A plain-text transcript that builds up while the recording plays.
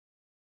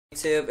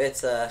YouTube,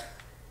 it's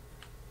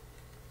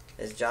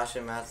Josh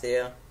and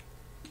Matthew,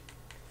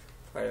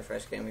 part of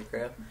Fresh Gaming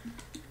Crew,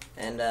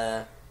 and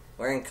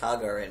we're in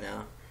Chicago right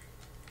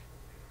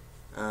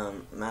now.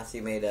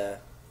 Matthew made a.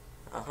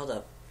 Oh, hold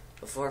up,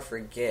 before I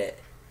forget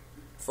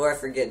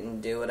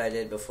and do what I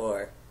did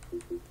before.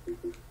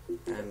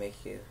 I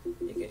make you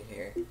can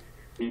hear.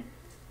 Yeah.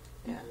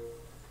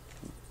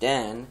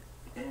 Then,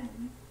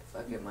 if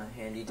I get my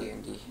handy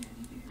dandy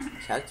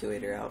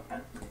calculator out.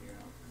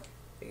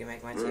 You can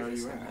make my TV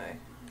senpai.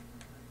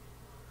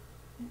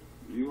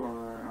 You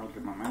are out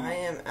at my mind. I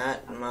am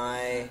at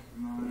my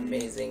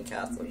amazing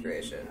castle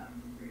creation.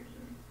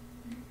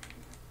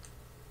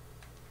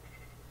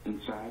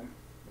 Inside?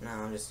 No,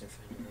 I'm just in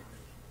front of you.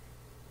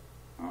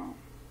 Oh,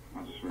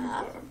 I'll just read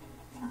that.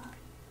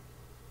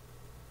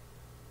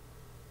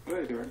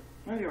 There you are.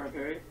 There you are,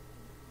 Perry.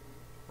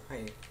 How are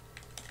you?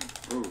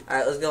 Ooh.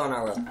 Alright, let's go on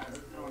our world.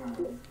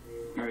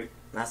 Alright.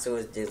 Master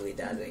is diddly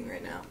dazzling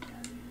right now.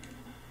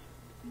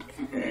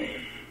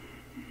 Okay.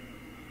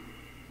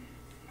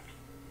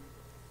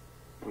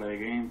 Play a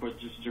game, but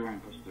just join,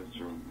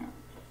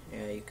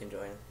 Yeah, you can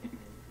join.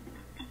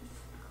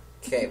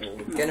 Okay,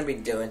 what we're gonna be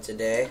doing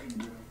today,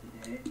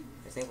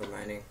 I think we're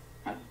mining.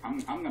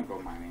 I'm gonna go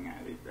mining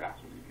at it, that's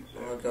what you can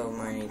say. We'll go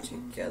mining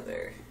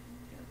together.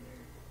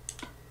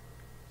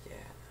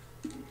 Yeah.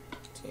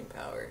 Team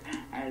power.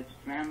 As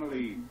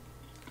family.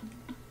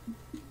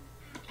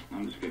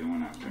 I'm just kidding, we're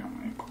not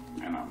family.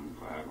 And I'm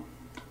glad.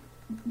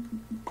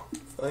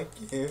 Fuck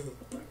you.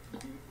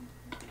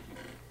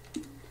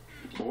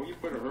 Boy, you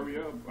better hurry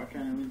up. I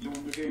can't even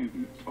join the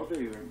game. Oh,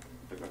 there you are.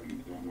 I got you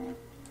doing that.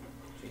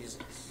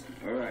 Jesus.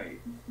 Alright.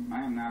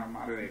 I am now a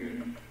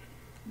moderator.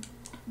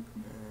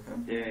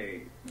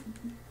 Yay.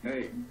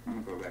 Hey,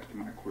 I'm gonna go back to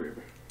my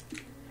crib.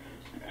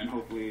 And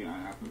hopefully I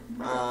have to...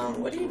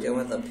 What are you doing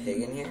with a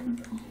pig in here?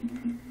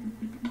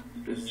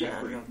 It's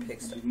Jeffrey. No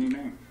pig stuff. His new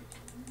name.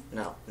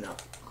 No.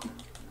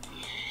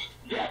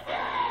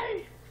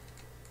 Jeffrey!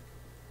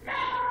 No!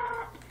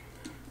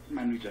 This is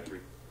my new Jeffrey.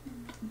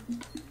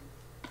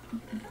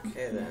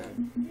 Okay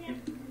then.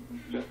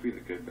 Jeffrey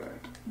the good guy.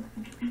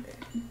 Okay.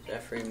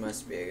 Jeffrey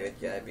must be a good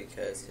guy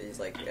because he's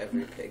like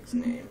every pig's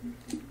name.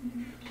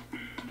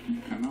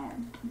 I know.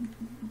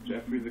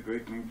 Jeffrey the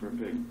great name for a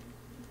pig.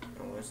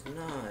 No, it's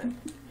not.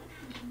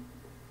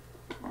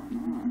 Why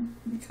not?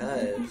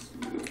 Because...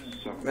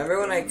 Remember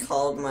when I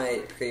called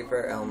my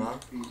creeper Elma?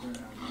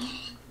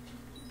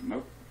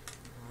 Nope.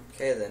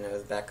 Okay then, it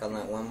was back on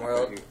that one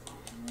world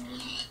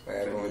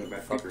where everyone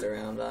fucked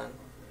around on.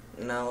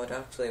 No, it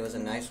actually was a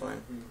nice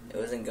one. It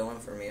wasn't going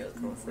for me, it was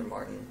going for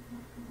Martin.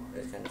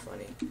 It was kind of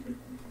funny.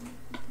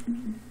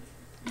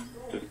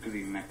 Just because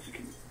he's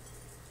Mexican.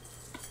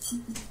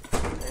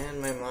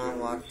 And my mom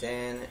walked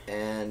in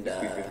and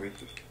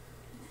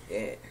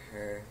yeah,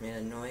 her made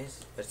a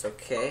noise, but it's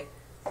okay.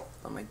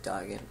 Let my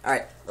dog in.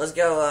 Alright, let's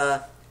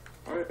go,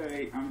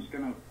 Alright, I'm just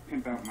gonna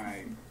pimp out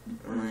my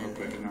room real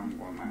quick and I'm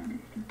not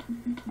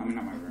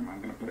my room,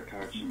 I'm gonna put a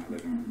couch in my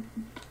living room.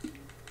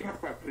 Think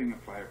about putting a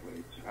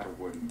fireplace out of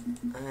wood.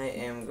 I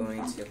am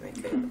going to make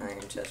an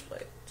iron chest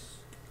plate.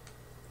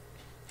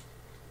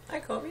 Hi,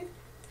 Kobe.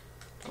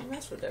 Don't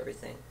mess with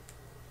everything.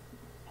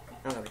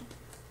 No, Kobe.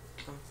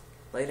 Come,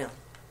 lay down.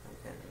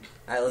 Okay.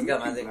 Alright, let's go,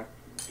 Mythic.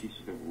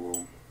 Pieces of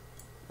wool.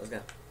 Let's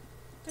go.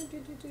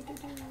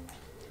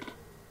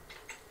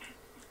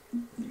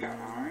 You got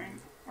iron?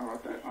 Oh, I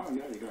thought, oh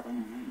yeah, you got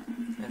iron.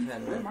 I've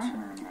had Where's my much.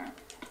 iron at?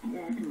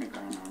 Yeah, I can make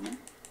iron armor.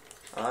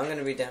 Oh, I'm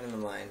gonna be down in the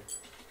mine.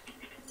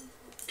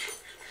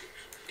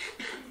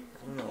 I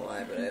don't know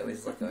why, but I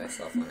always look at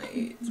myself when I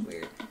eat. It's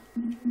weird.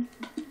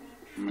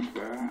 Make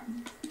that.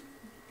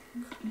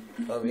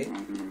 Kobe?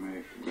 I'm gonna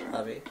make that.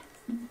 Kobe?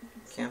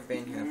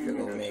 Camping here to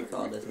go make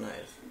all this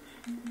noise.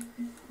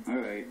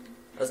 Alright.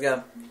 Let's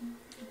go.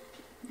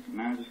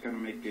 Now I just gotta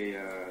make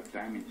a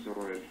diamond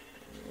sword.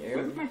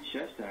 Where's my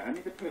chest at? I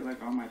need to put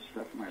like all my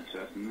stuff in my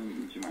chest and then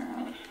into my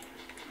house.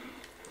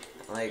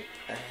 Like,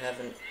 I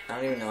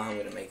don't even know how I'm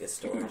gonna make a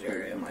storage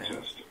area in my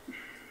house.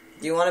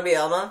 Do you want to be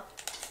Elma?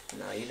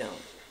 No, you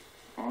don't.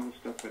 All the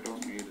stuff I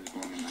don't need is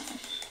going in the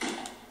house.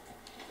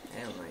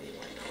 Hell no, you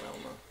weren't no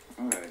Elma.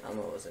 Alright.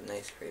 Elma was a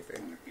nice creeper. I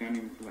can't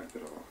even select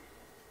it all.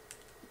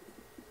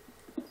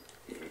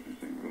 This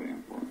ain't really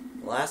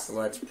important. Last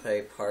Let's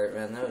Play part,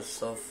 man, that was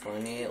so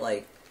funny.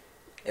 Like,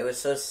 it was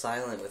so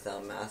silent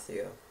without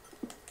Matthew.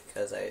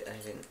 Because I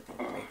didn't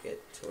make it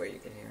to where you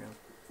can hear him.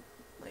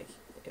 Like,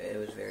 it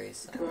was very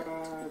silent.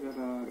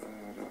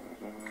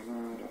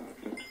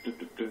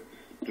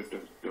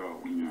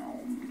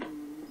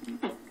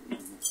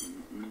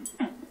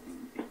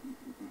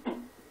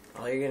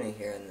 All you're gonna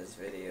hear in this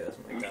video is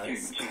my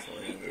dog's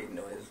making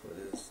noise with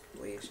his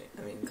leash.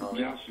 Calling.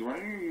 Josh, why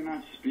are you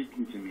not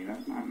speaking to me?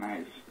 That's not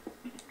nice.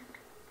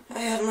 I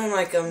had my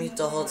mic on mute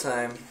the whole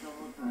time.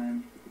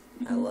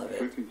 I love it.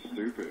 Freaking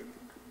stupid.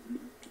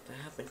 That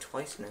happened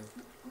twice now.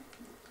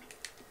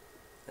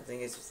 I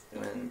think it's just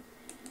when...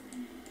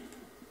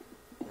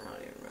 I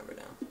don't even remember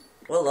now.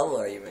 What level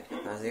are you,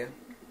 Matthew?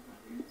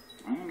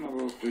 I'm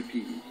level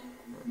 13.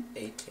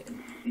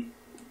 18.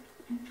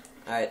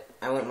 Alright,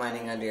 I went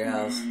mining under your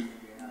house.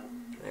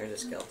 There's a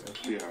skeleton.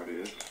 See how it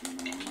is.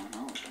 My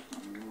house.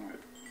 I'm right.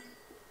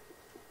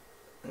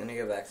 I'm gonna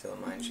go back to the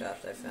mine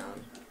shaft I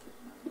found.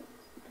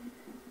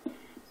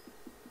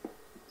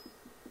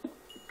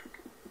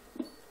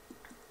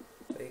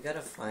 But you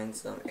gotta find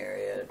some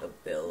area to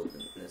build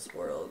in this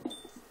world,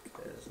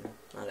 because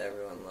not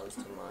everyone loves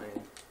to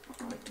mine,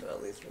 or to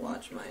at least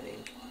watch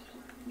mining.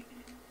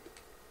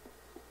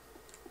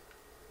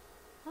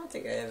 I don't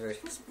think I ever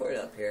explored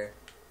up here.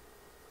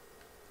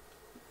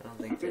 I don't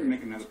think I'm gonna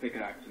make another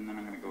pickaxe and then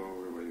I'm gonna go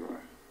over where you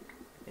are.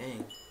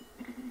 Dang.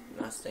 I'm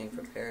not staying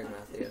prepared,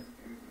 Matthew.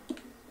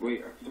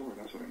 Wait, a sword,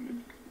 that's what I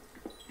need.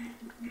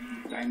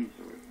 Diamond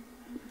sword.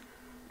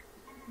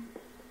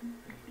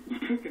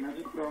 Can I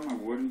just throw all my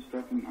wood and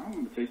stuff in? I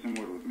want to take some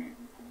wood with me.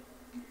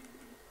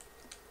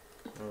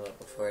 Hold up,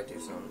 before I do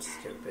something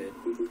stupid,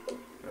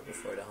 or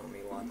before the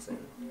homie walks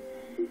in.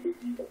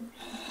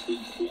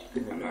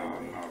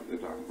 No, they're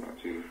talking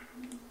about you.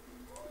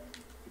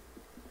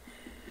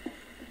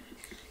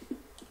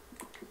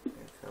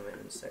 Come in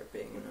and start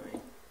being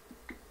annoying.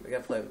 We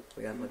gotta play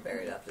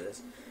buried after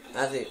this.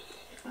 Matthew.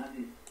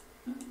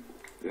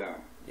 Yeah.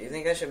 Do you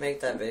think I should make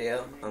that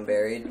video on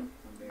buried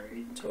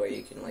to where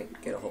you can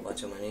like get a whole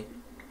bunch of money?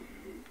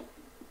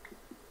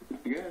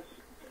 I guess.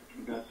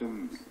 Got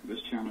some.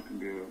 This channel can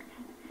be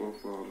full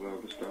of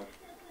other stuff.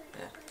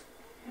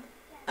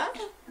 Yeah.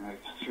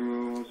 Like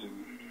tools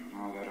and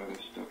all that other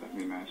stuff. That'd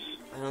be nice.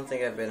 I don't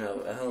think I've been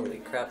a holy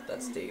crap,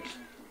 that's deep.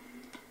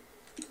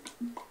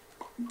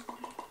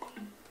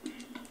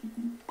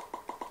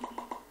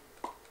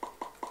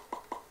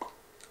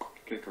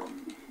 Kick on.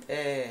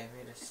 Hey, I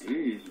made a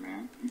Jeez,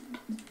 man.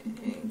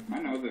 Dang. I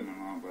know them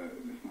and all, but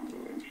it's not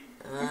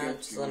really.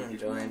 Just let them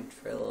join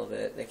for a little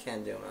bit. They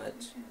can't do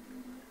much.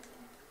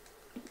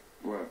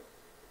 What?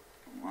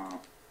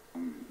 Wow.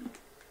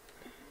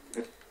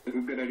 It's a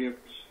good idea.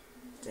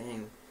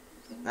 Dang.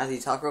 Matthew,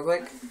 talk real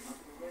quick.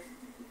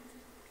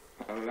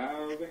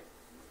 Hello?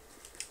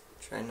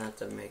 Try not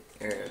to make,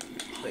 or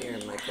put your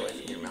mic away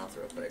from your mouth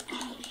real quick.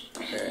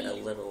 Or a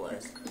little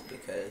less,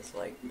 because,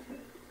 like,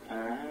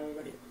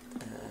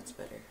 that's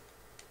better.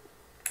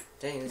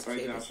 Dang, this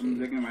Sorry, Josh, I'm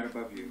digging right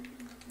above you.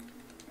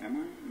 Am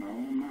I? No,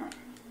 I'm not.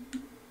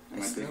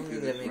 I still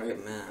need to make a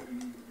map.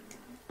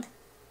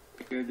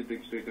 Good to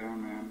dig straight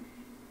down, man.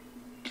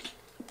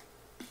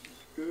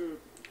 Good.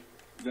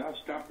 Josh,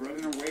 stop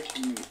running away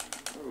from me.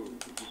 Oh,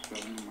 it just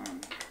fell in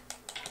mine.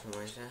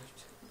 My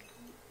shaft.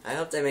 I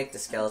hope they make the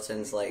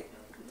skeletons like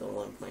the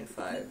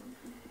 1.5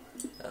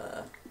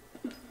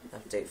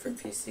 update for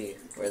PC,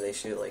 where they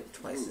shoot like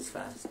twice as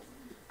fast.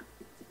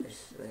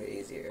 They're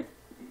easier,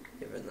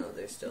 even though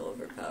they're still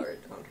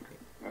overpowered on me.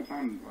 That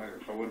sounds like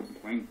if I would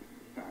have blinked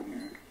down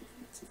here.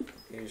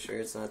 You sure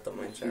it's not the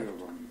mine shaft?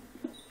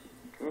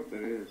 Oh, it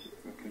is.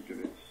 I think it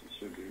is. It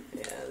should be.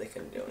 Yeah, they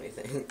couldn't do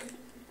anything.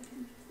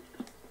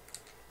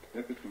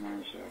 Yep, it's the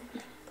mine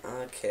shaft.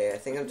 Okay, I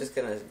think I'm just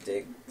gonna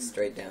dig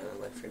straight down and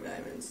look for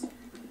diamonds.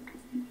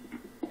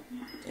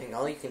 Dang,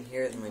 all you can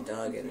hear is my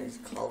dog and his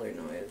collar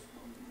noise.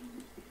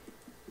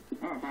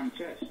 Oh, I found a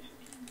chest.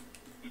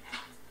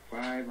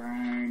 5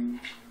 iron,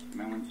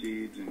 melon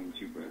seeds, and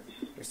 2 breads.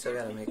 We still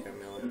gotta make our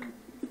melon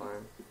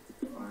farm.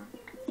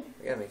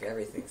 We gotta make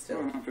everything still.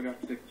 Oh, I forgot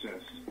to take the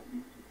chest.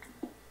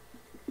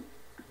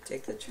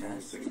 Take the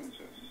chest? Taking the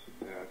chest.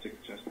 Yeah, I take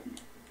the chest.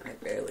 I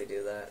barely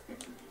do that.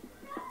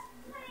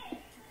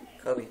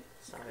 Kobe,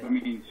 stop it. I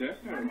mean,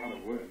 chests are a lot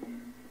of wood.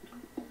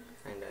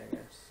 Kinda, I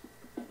guess.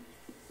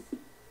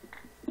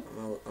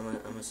 I'm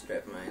gonna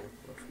strip mine.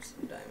 Look for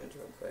some diamonds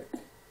real quick.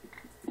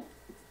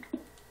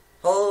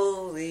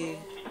 Holy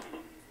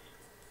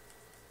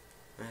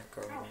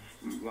mackerel.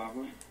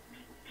 Lava?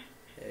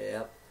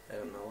 Yep. I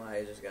don't know why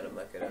I just got a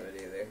bucket of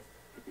it either.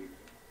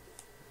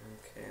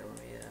 Okay, let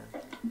me,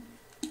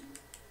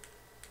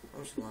 how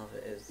much lava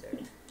is there?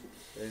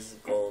 There's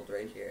gold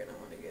right here and I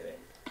want to get it.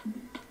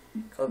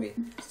 Kobe,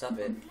 stop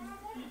it.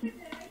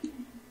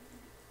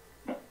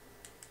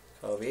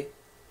 Kobe?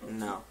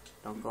 No,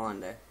 don't go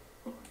under.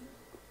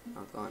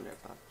 Don't go under,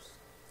 Pops.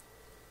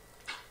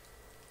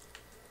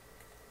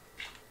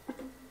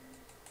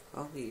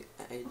 Kobe,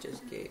 I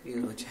just gave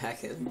you a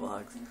jacket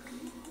box.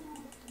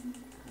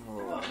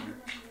 Oh.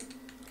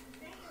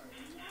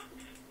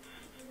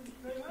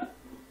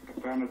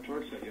 I found a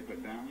torch that you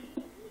put down.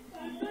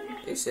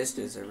 Your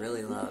sisters are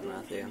really loud,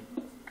 Matthew.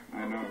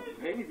 I know.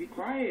 Hey, be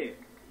quiet.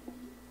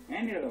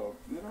 Angelo,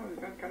 you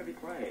gotta be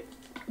quiet.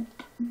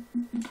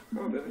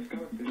 Oh, there's a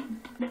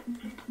skeleton.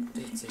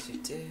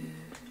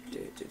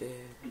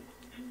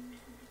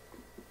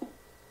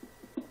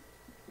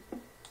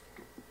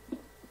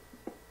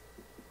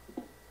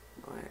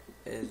 Where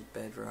is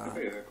bedrock? Oh,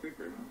 yeah, that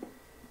creeper.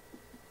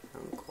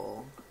 From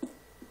coal.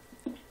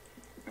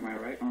 Am I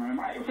right? Or am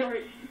I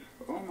right?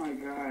 Oh my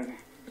god.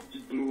 It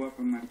just blew up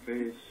in my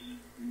face.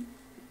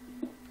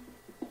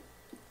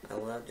 I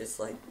love just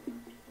like...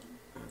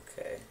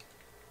 Okay.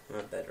 I'm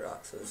at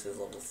bedrock, so this is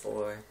level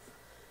 4.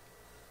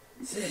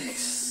 6,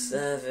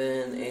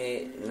 7,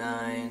 8,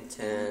 9,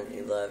 10,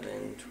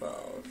 11,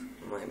 12.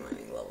 My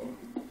mining level.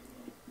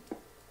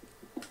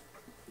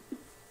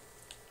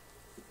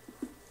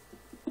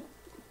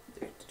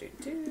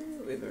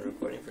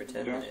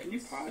 10 Josh, minutes. can you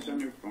pause on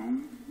your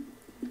phone?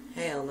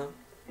 Hell no.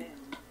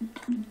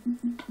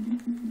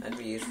 That'd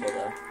be useful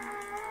though.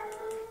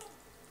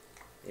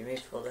 You made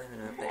full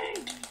diamond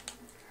epic.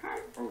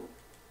 Oh,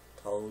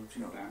 Told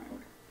you.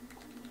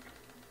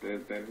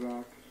 there's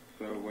bedrock.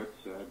 So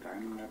what's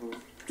diamond level?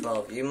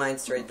 12. You mine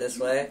straight this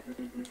way,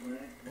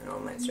 and I'll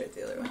mine straight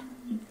the other way.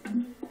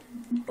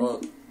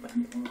 Well,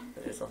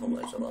 there's a whole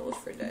bunch of levels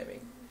for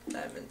diamond.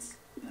 Diamonds.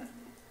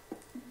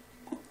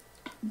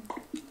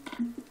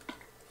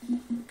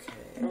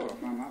 Okay. Oh, I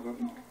found that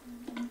level.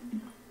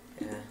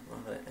 Yeah, well,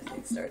 I think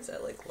it starts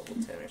at like level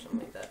 10 or something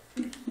like that.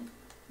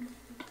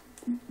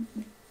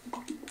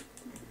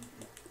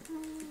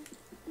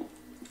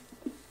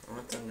 I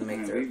want them to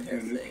make the repair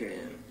thing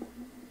in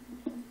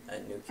a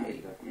new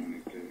cave.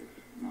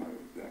 Not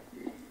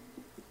exactly.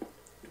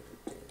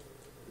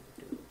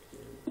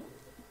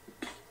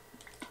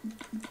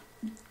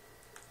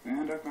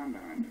 And I found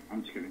diamond.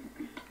 I'm just kidding.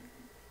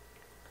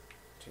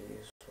 Too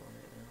useful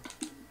right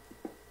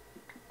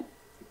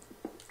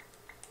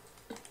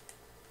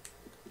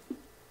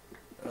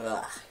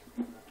now. Ugh.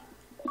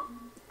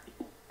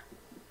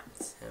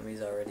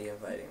 Sammy's already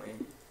inviting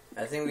me.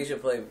 I think we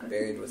should play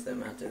Buried with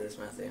him after this,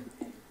 Matthew.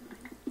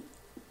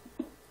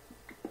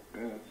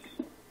 Yes.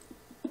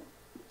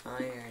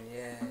 Iron,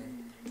 yay.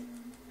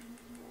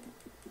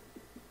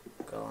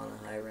 Go on a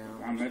high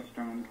round. I'm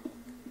redstone.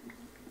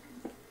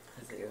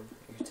 Matthew,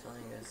 you're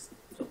telling us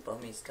the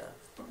bummy stuff.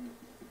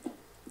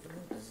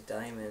 There's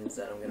diamonds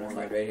that I'm gonna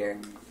find right here.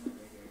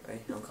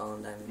 Right, don't call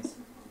them diamonds.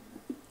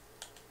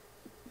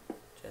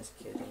 Just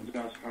kidding.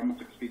 Josh, how much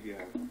XP do you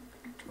have?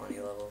 20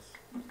 levels.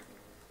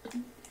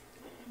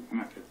 I'm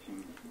at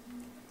 15.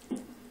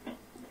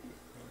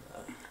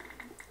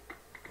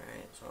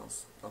 Alright, so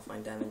I'll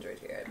find diamonds right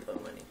here. I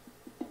put money.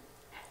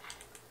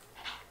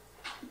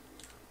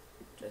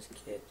 Just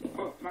kidding.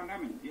 Oh, found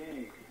diamond.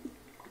 Yay.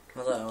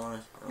 Hold on,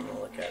 I wanna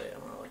look at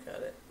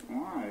it.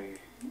 Why?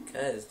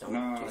 Cause don't No,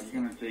 do you're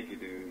something. gonna take it,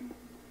 dude.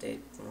 They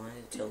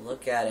wanted to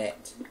look at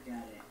it.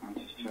 I'm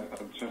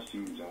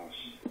trusting you,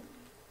 Josh.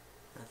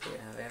 Matthew,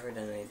 have I ever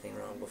done anything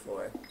wrong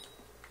before?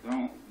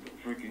 Don't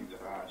freaking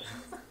Josh.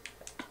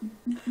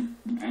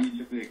 And you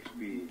took the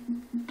XP.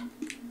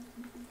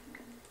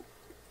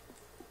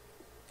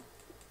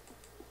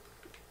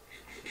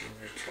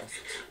 Never trust.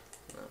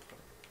 No.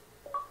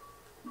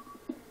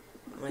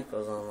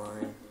 Michael's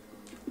online.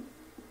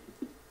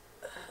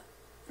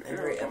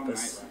 Every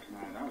episode. Last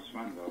night. That was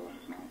fun though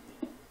last night.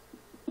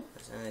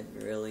 That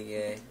sounded really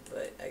gay,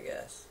 but I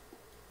guess.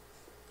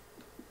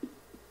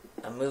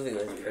 A movie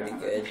was pretty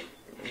good,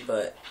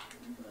 but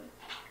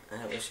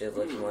I wish it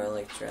looked more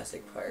like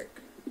Jurassic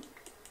Park.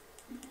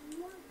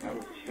 That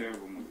was a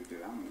terrible movie,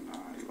 dude. I don't even know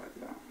how you like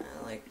that.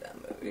 I like that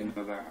movie. You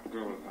know that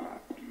girl was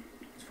hot.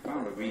 It's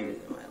probably the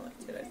reason why I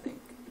liked it, I think.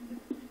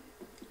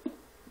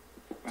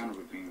 Final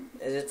Ravine.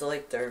 Is it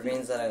like the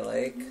ravines that I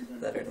like,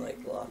 that are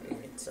like blocking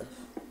and stuff?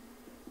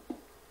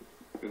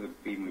 It was a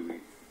B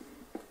movie.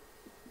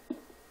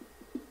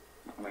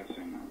 I like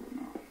saying that, but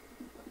no.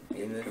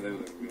 B movie? Because it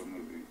was a real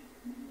movie.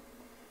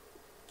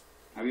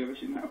 Have you ever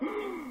seen that?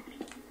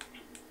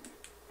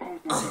 Oh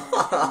my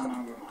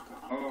god.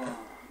 Oh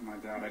my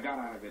god. I got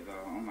out of it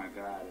though. Oh my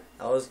god.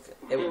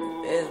 It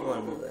is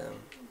one of them.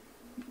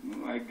 Oh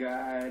my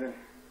god.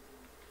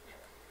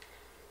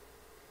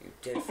 You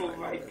did find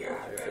one of those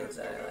God. ravines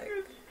that I like.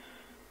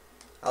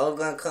 I was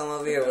gonna come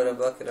over here with a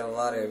bucket of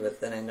water, but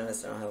then I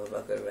noticed I don't have a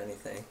bucket of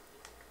anything.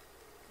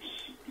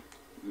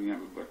 You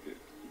have a bucket,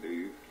 do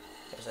you?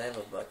 Yes, I have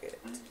a bucket.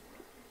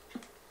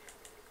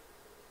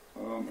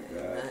 Oh my And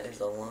god. that is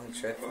a long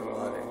trip for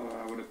water.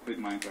 I would have quit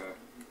Minecraft.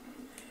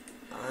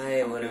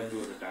 I would have.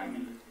 Do it a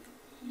diamond.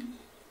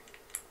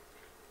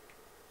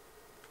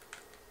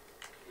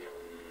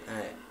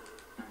 Alright.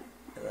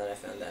 I thought I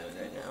found diamond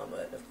right now,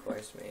 but of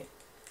course me.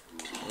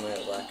 I'm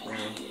at luck now.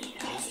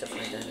 I used to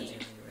find diamonds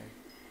everywhere.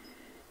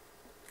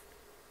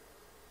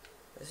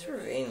 This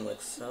ravine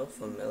looks so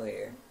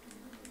familiar.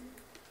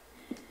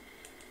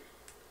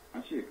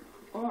 I see.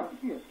 Oh,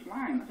 I see a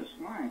slime. That's a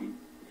slime.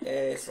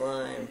 Yay,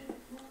 slime.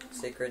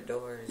 Secret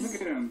doors. Look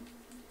at him.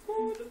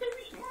 Oh, the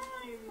baby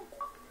slime.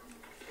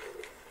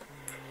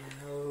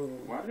 No.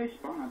 Why do they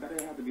spawn? I thought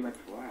they had to be like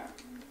flat.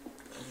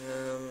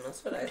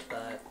 That's what I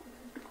thought.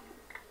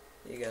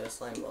 You got a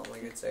slime ball, my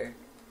good sir.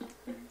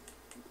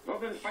 Oh,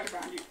 there's a spider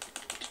behind you.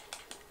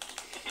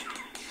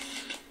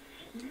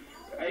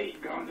 Hey,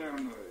 calm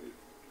down.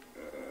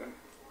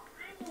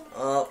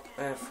 Oh,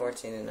 I have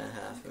 14 and a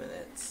half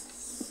minutes.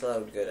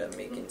 So good at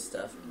making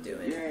stuff,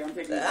 doing Yeah, I'm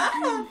taking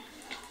ah!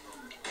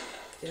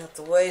 Get out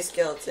the way,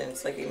 skeleton.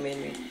 It's like he made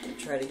me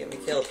try to get me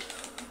killed.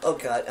 Oh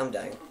god, I'm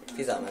dying.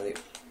 He's out my loot.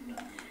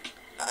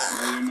 No,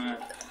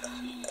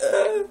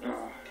 you're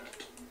not.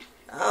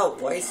 Ow,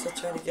 why are you still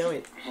trying to kill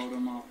me? Hold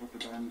him off with the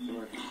diamond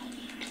sword.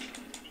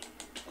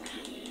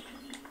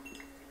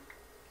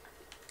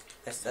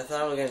 I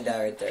thought I was gonna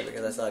die right there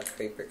because I saw a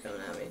creeper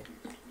coming at me.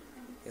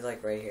 He's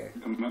like right here.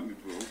 Come at me,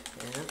 bro.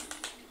 Yeah.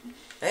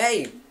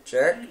 Hey, you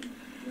jerk.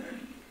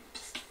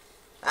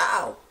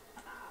 Ow.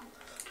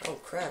 Oh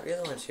crap, you're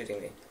the one shooting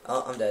me.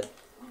 Oh, I'm dead.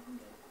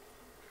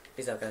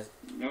 Peace out, guys.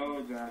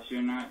 No, Josh,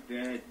 you're not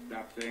dead.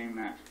 Stop saying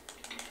that.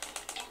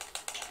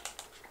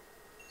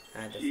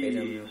 I had to fade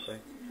him real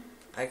quick.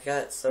 I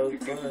got so I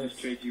close.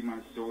 just trade you my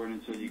sword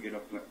until you get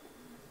up.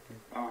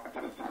 Oh, I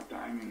thought I stopped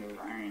dying. It was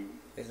iron.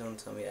 Please don't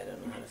tell me I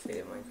don't know how to fade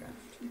in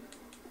Minecraft.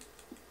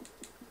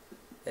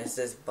 It's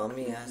this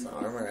bummy ass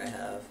armor I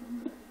have.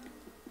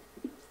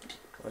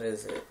 What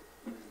is it?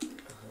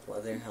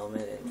 Leather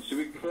helmet and... Should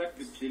we collect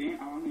the cheating?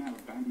 I only have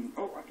a diamond.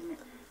 Oh, I can make...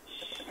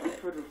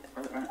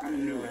 I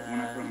knew it. When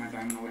I put my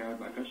diamond away, I was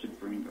like, I should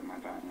bring my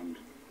diamond.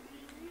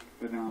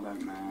 But then I was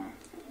like, nah.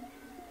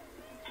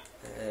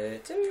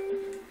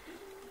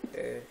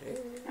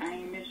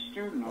 I'm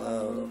Mr.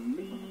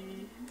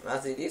 Lonely.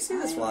 Matthew, do you see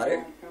this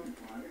water?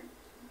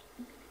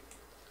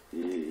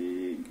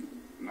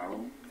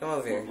 No. Come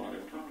over here.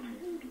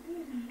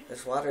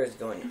 This water is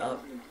going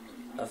up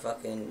a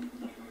fucking...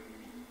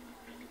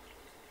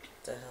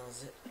 What the hell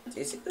is it? Do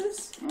you see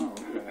this? Oh,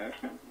 what the heck?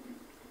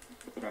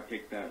 But I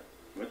take that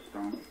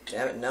redstone.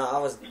 Damn it, no, I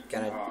was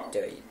gonna do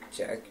it, you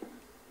jerk.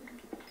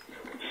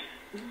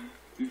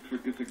 These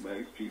forget to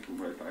buy XP for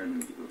my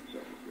diamond to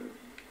good.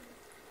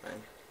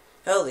 Fine.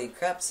 Holy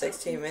crap,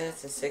 16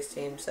 minutes and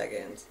 16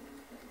 seconds.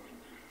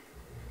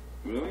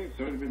 Really? It's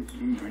already been 2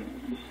 minutes.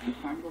 This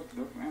time goes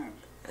so fast.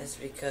 That's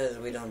because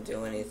we don't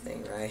do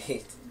anything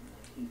right.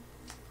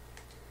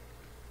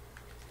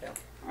 Yeah.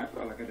 I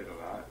felt like I did a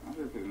lot. I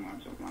did too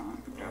much of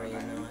mine. Oh,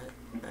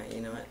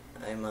 you know what?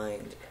 I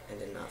mined and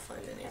did not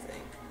find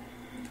anything.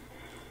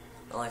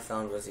 All I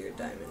found was your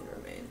diamond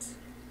remains.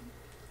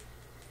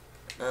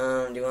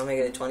 Do you want to make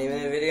it a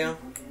 20-minute video?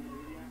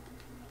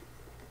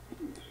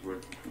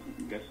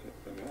 Guess.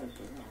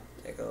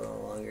 Take a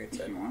little longer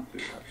to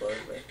upload,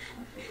 but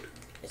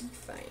it's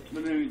fine.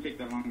 But then it take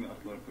that long to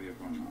upload for your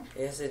phone now.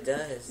 Yes, it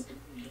does.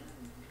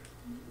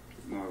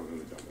 No, it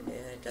really doesn't.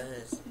 Yeah, it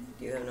does.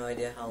 You have no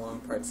idea how long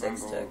part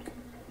 6 took.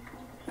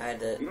 I had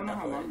to You don't know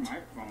how long upload.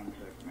 my phone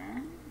took,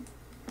 man.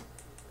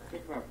 It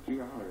took about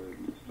 2 hours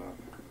and stuff.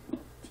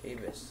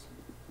 Jeebus.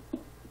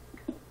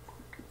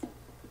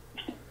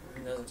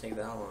 It doesn't take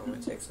that long.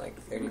 It takes like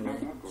 30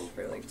 minutes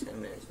for like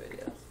 10 minutes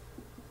videos.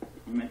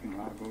 I'm making a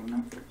lot of golden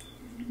efforts.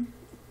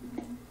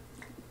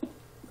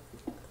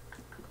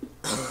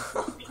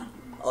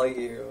 All you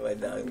hear is my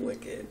dog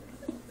looking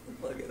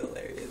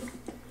hilarious.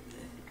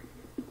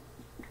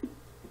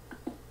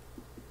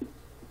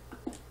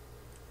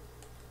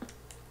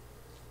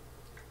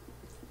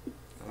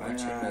 I'm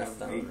watching my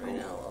phone right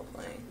now while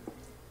playing.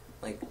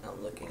 Like, I'm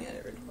looking at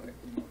it record.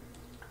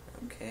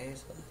 Okay,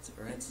 so that's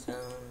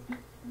redstone.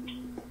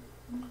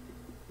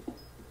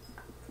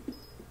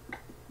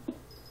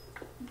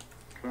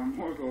 Found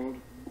more gold.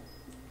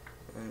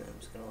 And I'm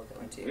just gonna look at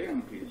my TV.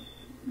 Big piece.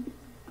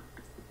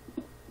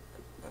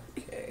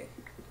 Okay.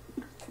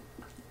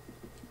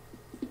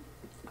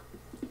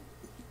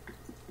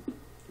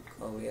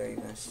 Chloe, are you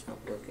gonna stop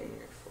looking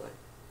your foot?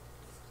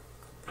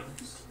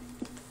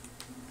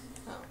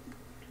 Oh.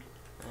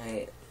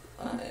 8,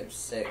 5,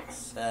 6,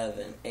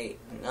 7, 8,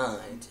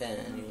 9,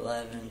 10,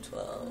 11,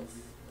 12.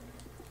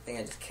 I think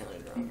I just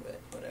counted wrong, but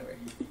whatever.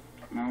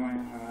 Now I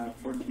have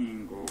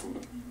 14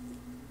 gold.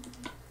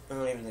 I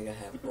don't even think I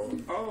have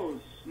gold. Oh,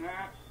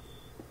 snaps!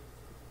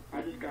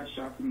 I just got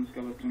shot from the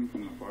skeleton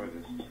from the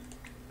farthest.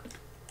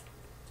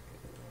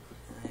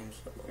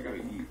 I gotta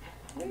eat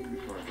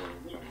before I go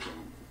chop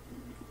down.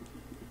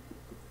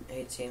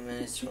 18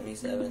 minutes,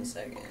 27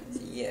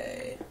 seconds.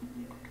 Yay.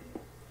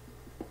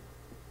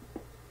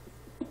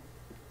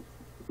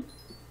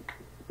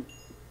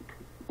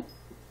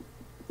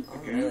 All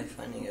I'm really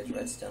finding is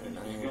redstone and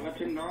iron.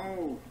 Skeleton,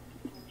 no!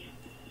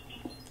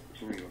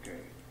 Sorry, okay.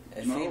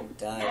 If no. you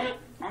die... No!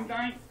 I'm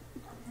dying!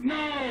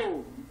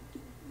 No!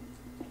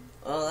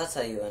 Oh, that's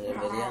how you end a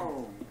video.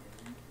 No!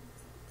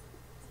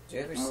 Do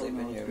you ever sleep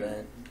in your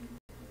bed?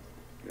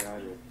 Yeah, I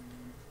did.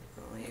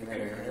 Oh, you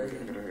better hurry. I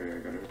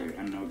gotta hurry. I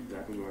know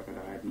exactly where I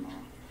gotta hide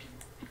now.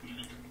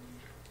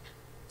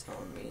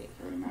 Telling me.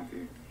 Hurry,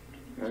 Matthew.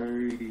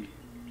 Hurry.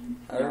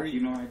 Hurry.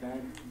 You know I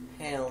died?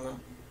 Hell no.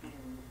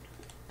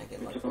 I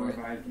can look It's for it.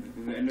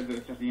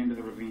 It's at the end of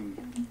the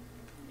ravine.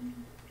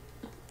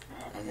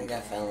 I think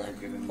I found like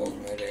cold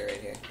murder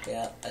right here.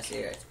 Yeah, I see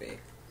your XP.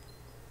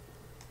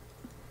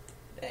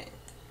 Dang.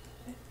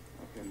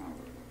 Okay, now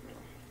where do I go?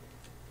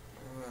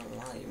 Oh,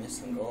 wow, you missed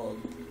some gold.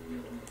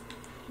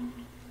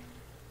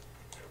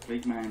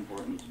 Take my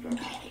important stuff,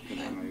 because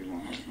I know you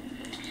won't have some.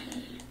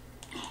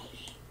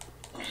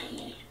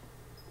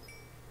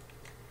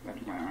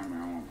 That's my armor, I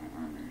want my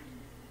armor.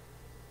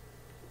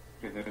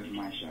 Okay, that is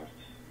my shaft.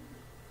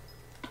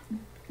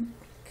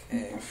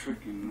 Okay. I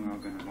freaking knew I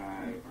was gonna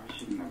die. I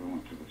should never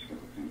went to the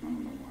skeleton, I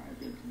don't know why I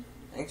did.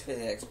 Thanks for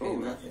the XP, Oh,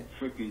 Matthew. that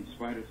freaking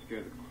spider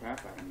scared the crap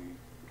out of me.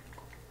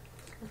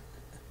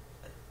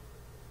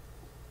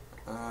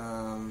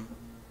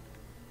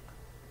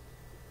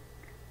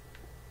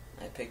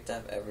 I picked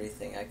up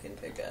everything I can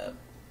pick up.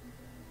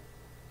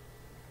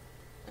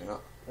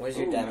 Where's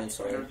your diamond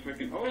sword?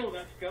 Oh,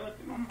 that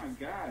skeleton! Oh my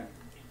god!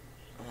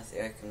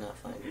 Matthew, I cannot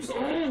find your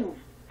sword. Oh!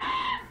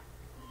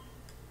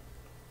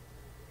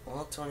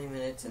 well, 20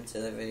 minutes into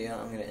the video,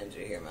 I'm gonna end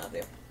it here,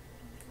 Matthew.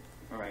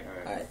 Alright.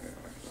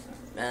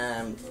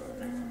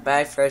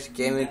 Bye, Fresh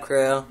Gaming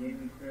Crew.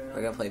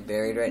 We're gonna play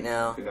Buried right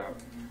now.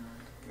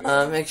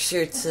 Make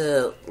sure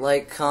to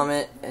like,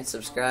 comment, and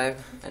subscribe.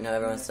 I know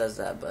everyone says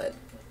that, but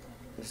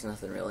there's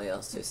nothing really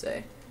else to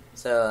say.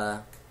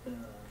 So,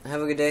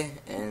 have a good day,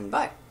 and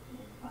bye.